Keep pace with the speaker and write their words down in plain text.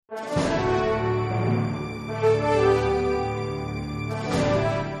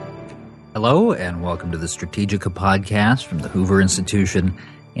Hello, and welcome to the Strategica podcast from the Hoover Institution,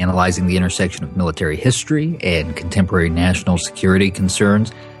 analyzing the intersection of military history and contemporary national security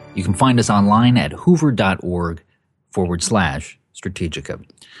concerns. You can find us online at hoover.org/Strategica.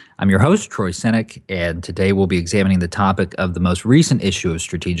 I'm your host, Troy Senek, and today we'll be examining the topic of the most recent issue of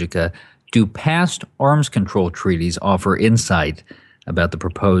Strategica: do past arms control treaties offer insight about the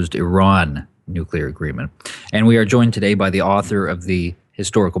proposed Iran nuclear agreement? And we are joined today by the author of the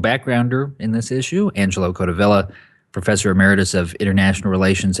historical backgrounder in this issue, Angelo Codevilla, Professor Emeritus of International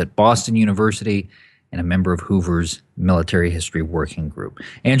Relations at Boston University and a member of Hoover's Military History Working Group.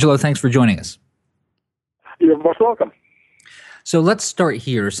 Angelo, thanks for joining us. You're most welcome. So let's start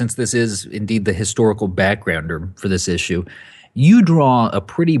here, since this is indeed the historical backgrounder for this issue. You draw a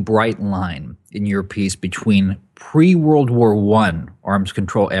pretty bright line in your piece between pre-World War I arms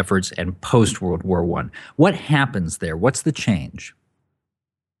control efforts and post-World War I. What happens there? What's the change?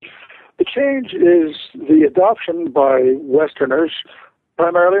 The change is the adoption by Westerners,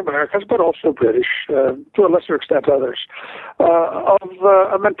 primarily Americans, but also British, to a lesser extent others, of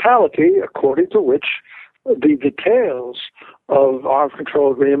a mentality according to which the details of arms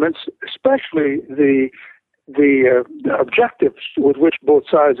control agreements, especially the objectives with which both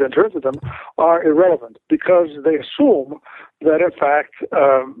sides enter into them, are irrelevant, because they assume that, in fact,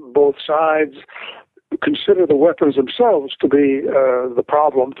 both sides consider the weapons themselves to be the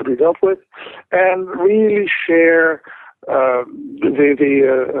problem to be dealt with, and really share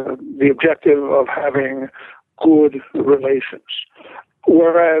the objective of having good relations.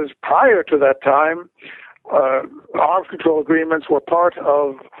 Whereas prior to that time, arms control agreements were part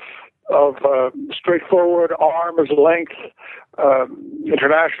of straightforward arm's length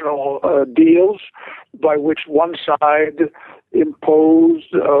international deals by which one side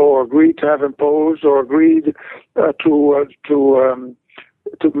imposed or agreed to have imposed or agreed to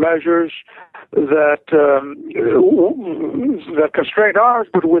measures that constrained ours,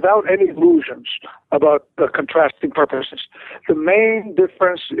 but without any illusions about the contrasting purposes. The main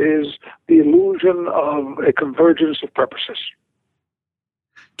difference is the illusion of a convergence of purposes.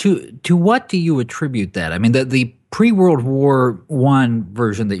 To what do you attribute that? I mean, the pre-World War I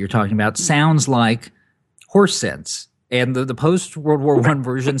version that you're talking about sounds like horse sense, and the post-World War I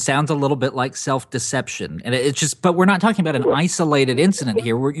version sounds a little bit like self-deception. And it's just, but we're not talking about an isolated incident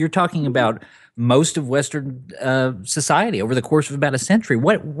here. You're talking about most of Western society over the course of about a century.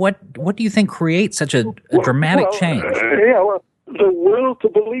 What do you think creates such a dramatic change? The will to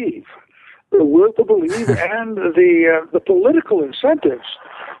believe. The will to believe and the political incentives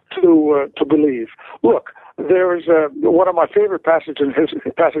to believe. Look, there's one of my favorite passages in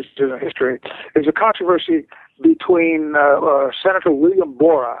history is a controversy between Senator William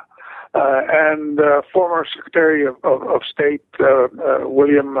Borah and former Secretary of State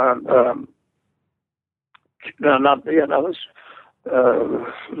William.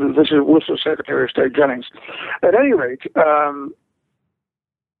 This is Wilson Secretary of State Jennings. At any rate,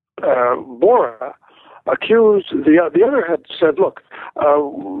 Borah accused the other had said, look,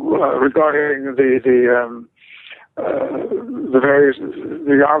 regarding the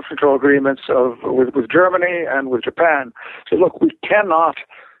arms control agreements with Germany and with Japan, said, look, we cannot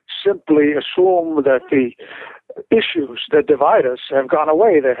simply assume that the issues that divide us have gone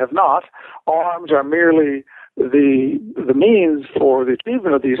away. They have not. Arms are merely the means for the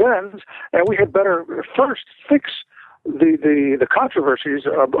achievement of these ends, and we had better first fix the controversies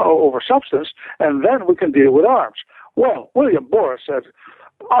over substance, and then we can deal with arms. Well, William Borah said,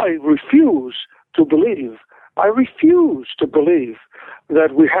 I refuse to believe that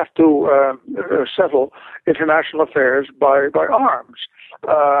we have to settle international affairs by arms.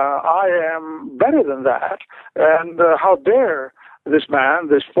 I am better than that, and how dare this man,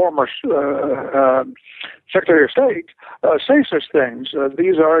 this former Secretary of State, say such things.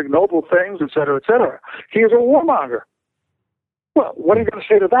 These are ignoble things, et cetera, et cetera. He is a warmonger. Well, what are you going to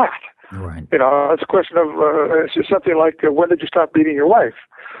say to that? Right. It's a question of it's something like, when did you stop beating your wife?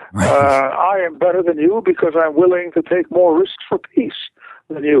 Right. I am better than you because I'm willing to take more risks for peace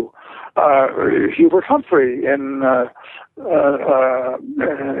than you. Hubert Humphrey, in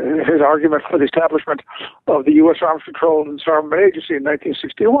his argument for the establishment of the U.S. Arms Control and Disarmament Agency in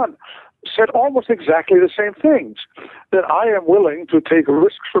 1961, said almost exactly the same things, that I am willing to take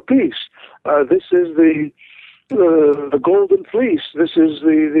risks for peace. This is the golden fleece. This is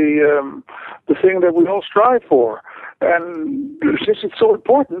the thing that we all strive for. And since it's so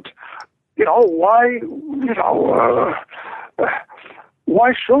important,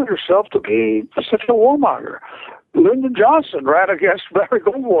 why show yourself to be such a warmonger? Lyndon Johnson ran against Barry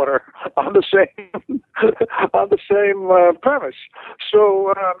Goldwater on the same premise.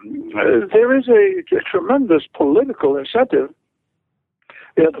 So there is a tremendous political incentive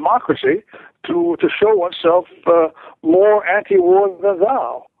in a democracy to show oneself more anti-war than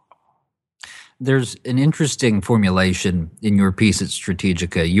thou. There's an interesting formulation in your piece at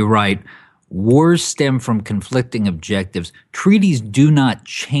Strategica. You write, wars stem from conflicting objectives. Treaties do not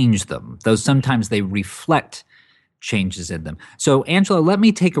change them, though sometimes they reflect changes in them. So, Angelo, let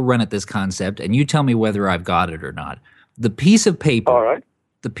me take a run at this concept, and you tell me whether I've got it or not. The piece of paper, all right,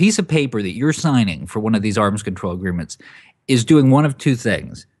 the piece of paper that you're signing for one of these arms control agreements is doing one of two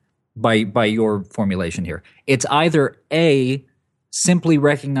things by your formulation here. It's either A, simply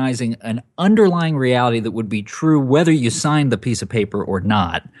recognizing an underlying reality that would be true whether you signed the piece of paper or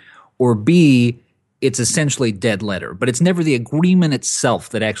not, or B, it's essentially dead letter. But it's never the agreement itself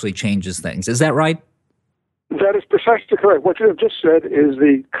that actually changes things. Is that right? That is precisely correct. What you have just said is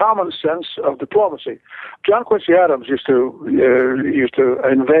the common sense of diplomacy. John Quincy Adams used to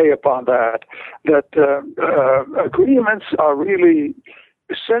inveigh upon that agreements are really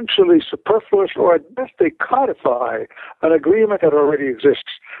essentially superfluous, or at best they codify an agreement that already exists.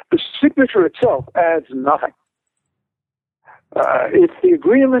 The signature itself adds nothing. If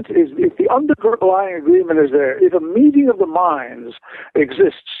the underlying agreement is there, if a meeting of the minds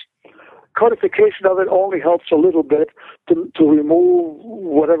exists, codification of it only helps a little bit to remove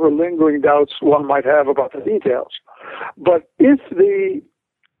whatever lingering doubts one might have about the details. But if the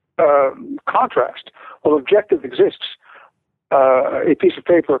contrast of objective exists, a piece of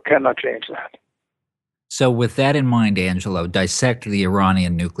paper cannot change that. So with that in mind, Angelo, dissect the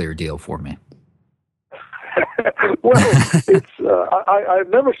Iranian nuclear deal for me. Well, it's I've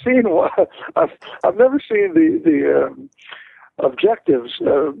never seen I've never seen the objectives,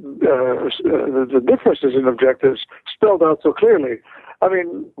 the differences in objectives spelled out so clearly. I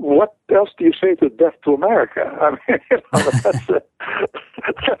mean, what else do you say to death to America? I mean, that's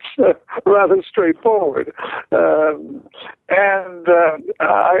rather straightforward. And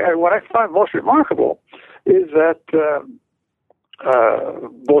what I find most remarkable is that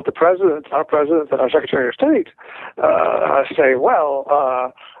both the president, our president, and our Secretary of State say,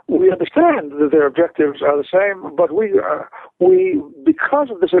 well, we understand that their objectives are the same, but we, because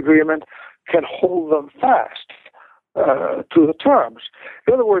of this agreement, can hold them fast to the terms.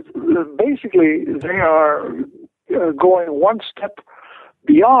 In other words, basically, they are going one step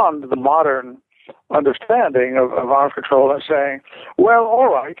beyond the modern understanding of arms control and saying, well, all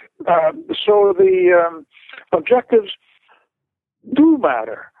right, so the objectives do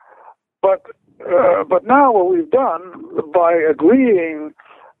matter, but now what we've done by agreeing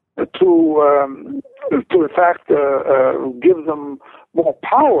to in fact give them more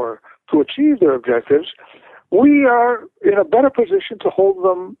power to achieve their objectives, we are in a better position to hold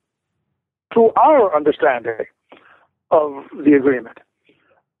them to our understanding of the agreement.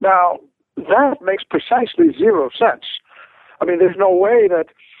 Now, that makes precisely zero sense. I mean, there's no way that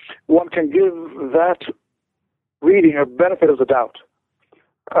one can give that reading a benefit of the doubt.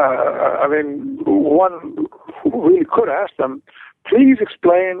 I mean, one really could ask them, please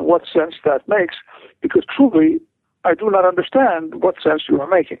explain what sense that makes, because truly, I do not understand what sense you are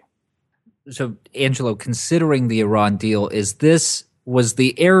making. So, Angelo, considering the Iran deal, was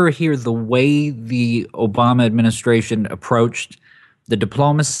the error here the way the Obama administration approached the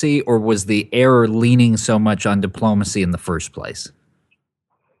diplomacy, or was the error leaning so much on diplomacy in the first place?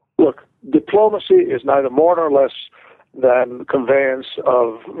 Look, diplomacy is neither more nor less than conveyance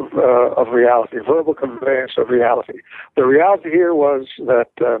of reality, verbal conveyance of reality. The reality here was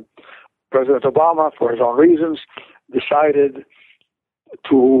that President Obama, for his own reasons, decided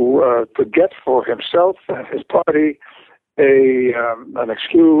to get for himself and his party an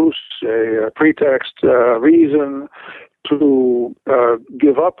excuse, a pretext, reason to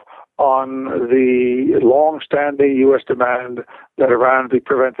give up on the long-standing U.S. demand that Iran be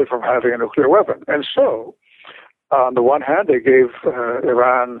prevented from having a nuclear weapon. And so, on the one hand, they gave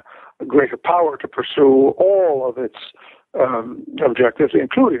Iran greater power to pursue all of its objectives,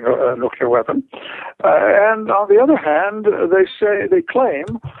 including a nuclear weapon. And on the other hand, they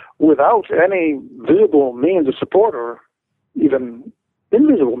claim, without any visible means of support or even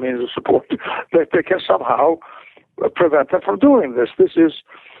invisible means of support, that they can somehow prevent them from doing this. This is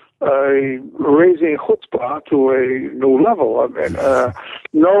raising chutzpah to a new level. I mean,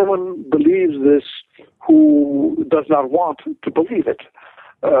 no one believes this who does not want to believe it.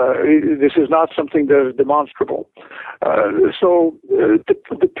 This is not something that is demonstrable. So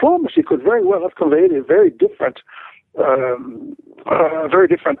diplomacy could very well have conveyed a very different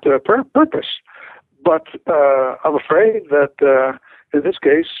purpose. But I'm afraid that in this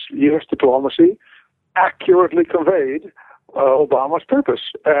case, U.S. diplomacy accurately conveyed Obama's purpose.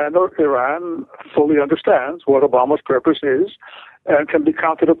 And Iran fully understands what Obama's purpose is and can be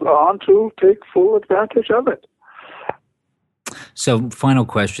counted upon to take full advantage of it. So, final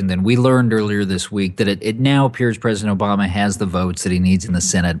question then. We learned earlier this week that it now appears President Obama has the votes that he needs in the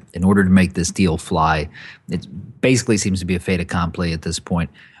Senate in order to make this deal fly. It basically seems to be a fait accompli at this point.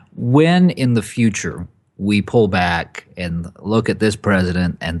 When in the future we pull back and look at this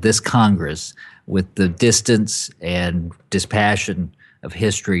president and this Congress with the distance and dispassion of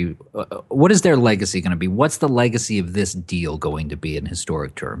history, what is their legacy going to be? What's the legacy of this deal going to be in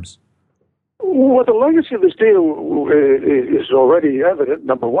historic terms? Well, the legacy of this deal is already evident.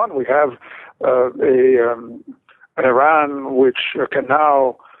 Number one, we have an Iran which can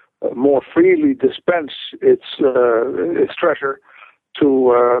now more freely dispense its treasure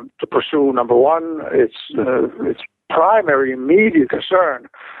to pursue. Number one, its primary immediate concern,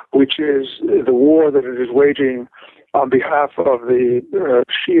 which is the war that it is waging on behalf of the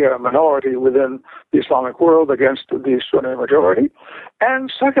Shia minority within the Islamic world against the Sunni majority.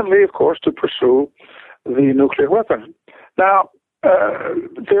 And secondly, of course, to pursue the nuclear weapon. Now,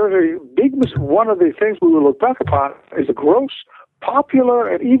 there's a big one of the things we will look back upon is a gross popular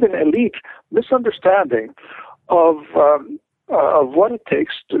and even elite misunderstanding of what it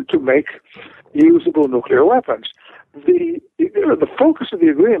takes to make usable nuclear weapons. The focus of the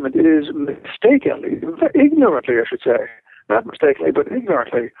agreement is ignorantly, I should say, not mistakenly, but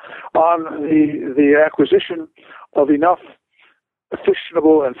ignorantly, on the acquisition of enough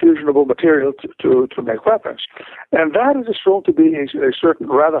fissionable and fusionable material to make weapons. And that is assumed to be a certain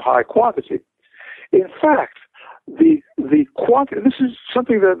rather high quantity. In fact, the quantity, this is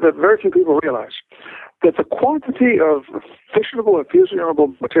something that very few people realize, that the quantity of fissionable and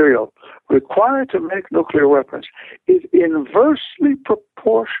fusionable material required to make nuclear weapons is inversely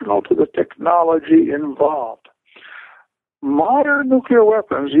proportional to the technology involved. Modern nuclear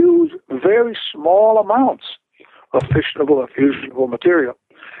weapons use very small amounts of fissionable and fusionable material.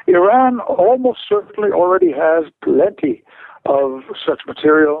 Iran almost certainly already has plenty of such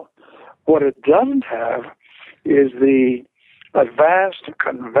material. What it doesn't have is the advanced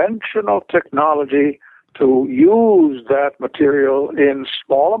conventional technology to use that material in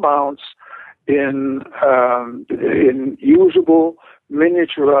small amounts in usable,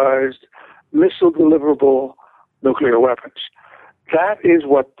 miniaturized, missile deliverable nuclear weapons. That is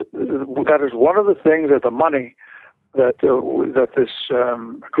one of the things that the money that this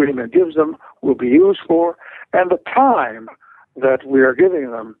agreement gives them will be used for, and the time that we are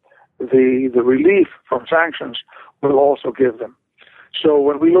giving them, the relief from sanctions will also give them. So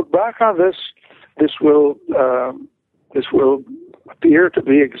when we look back on this will appear to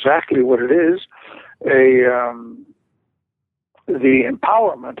be exactly what it is, the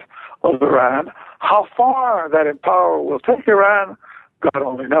empowerment of Iran. How far that empower will take Iran, God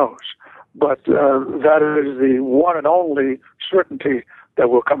only knows. But that is the one and only certainty that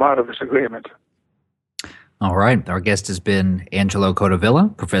will come out of this agreement. All right. Our guest has been Angelo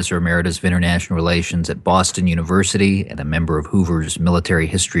Codevilla, Professor Emeritus of International Relations at Boston University and a member of Hoover's Military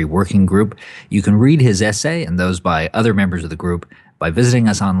History Working Group. You can read his essay and those by other members of the group by visiting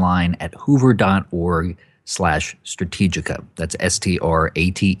us online at hoover.org/Strategica. That's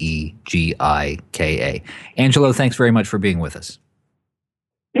STRATEGIKA. Angelo, thanks very much for being with us.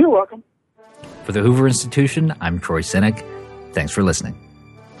 You're welcome. For the Hoover Institution, I'm Troy Senek. Thanks for listening.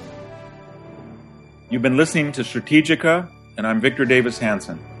 You've been listening to Strategica, and I'm Victor Davis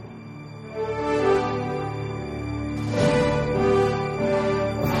Hanson.